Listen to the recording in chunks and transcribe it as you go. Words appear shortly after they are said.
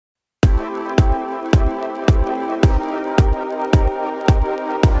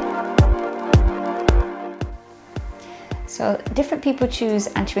So different people choose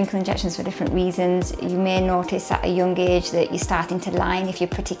anti-wrinkle injections for different reasons. You may notice at a young age that you're starting to line if you're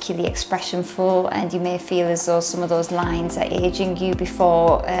particularly expressionful, and you may feel as though some of those lines are aging you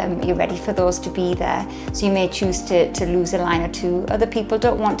before you're ready for those to be there. So you may choose to lose a line or two. Other people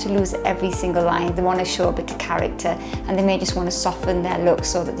don't want to lose every single line. They want to show a bit of character, and they may just want to soften their look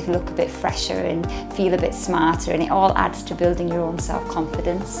so that they look a bit fresher and feel a bit smarter, and it all adds to building your own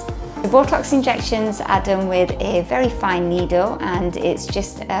self-confidence. The Botox injections are done with a very fine needle, and it's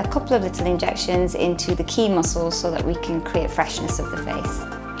just a couple of little injections into the key muscles so that we can create freshness of the face.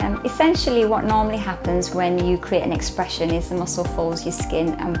 Essentially what normally happens when you create an expression is the muscle folds your skin,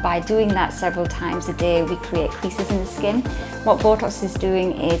 and by doing that several times a day we create creases in the skin. What Botox is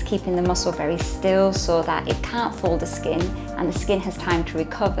doing is keeping the muscle very still so that it can't fold the skin, and the skin has time to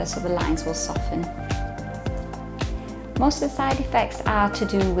recover, so the lines will soften. Most of the side effects are to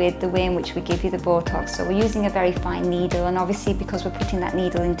do with the way in which we give you the Botox. So we're using a very fine needle, and obviously because we're putting that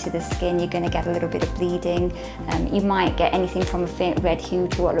needle into the skin, you're going to get a little bit of bleeding. You might get anything from a faint red hue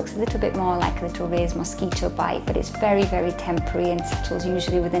to what looks a little bit more like a little raised mosquito bite, but it's very, very temporary and settles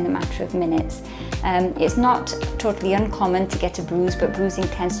usually within a matter of minutes. It's not totally uncommon to get a bruise, but bruising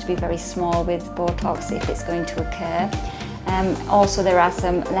tends to be very small with Botox if it's going to occur. Also, there are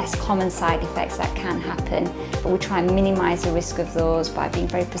some less common side effects that can happen, but we try and minimise the risk of those by being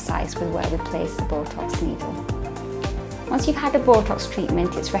very precise with where we place the Botox needle. Once you've had a Botox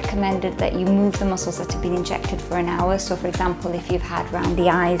treatment, it's recommended that you move the muscles that have been injected for an hour. So for example, if you've had around the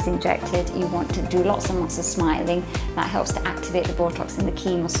eyes injected, you want to do lots and lots of smiling. That helps to activate the Botox in the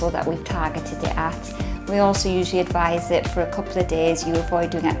key muscle that we've targeted it at. We also usually advise that for a couple of days you avoid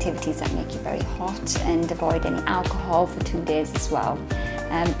doing activities that make you very hot, and avoid any alcohol for 2 days as well.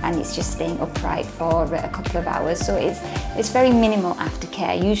 And it's just staying upright for a couple of hours. So it's very minimal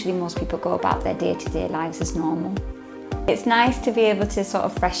aftercare. Usually most people go about their day-to-day lives as normal. It's nice to be able to sort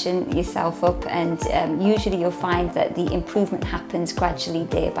of freshen yourself up, and usually you'll find that the improvement happens gradually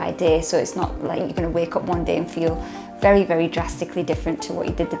day by day, so it's not like you're going to wake up one day and feel very, very drastically different to what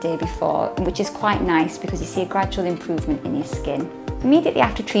you did the day before, which is quite nice because you see a gradual improvement in your skin. Immediately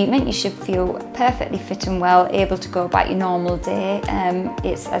after treatment, you should feel perfectly fit and well, able to go about your normal day.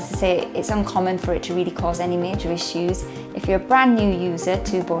 As I say, it's uncommon for it to really cause any major issues. If you're a brand new user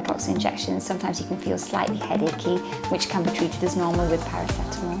to Botox injections, sometimes you can feel slightly headachy, which can be treated as normal with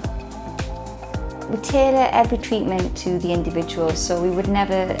paracetamol. We tailor every treatment to the individual, so we would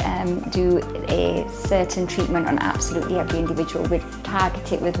never do a certain treatment on absolutely every individual. We'd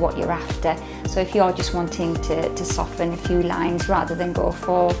target it with what you're after. So if you're just wanting to soften a few lines rather than go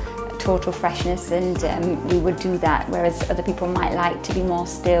for total freshness, and we would do that, whereas other people might like to be more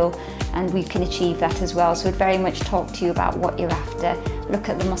still, and we can achieve that as well. So we'd very much talk to you about what you're after, look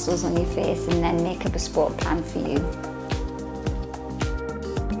at the muscles on your face, and then make a bespoke plan for you.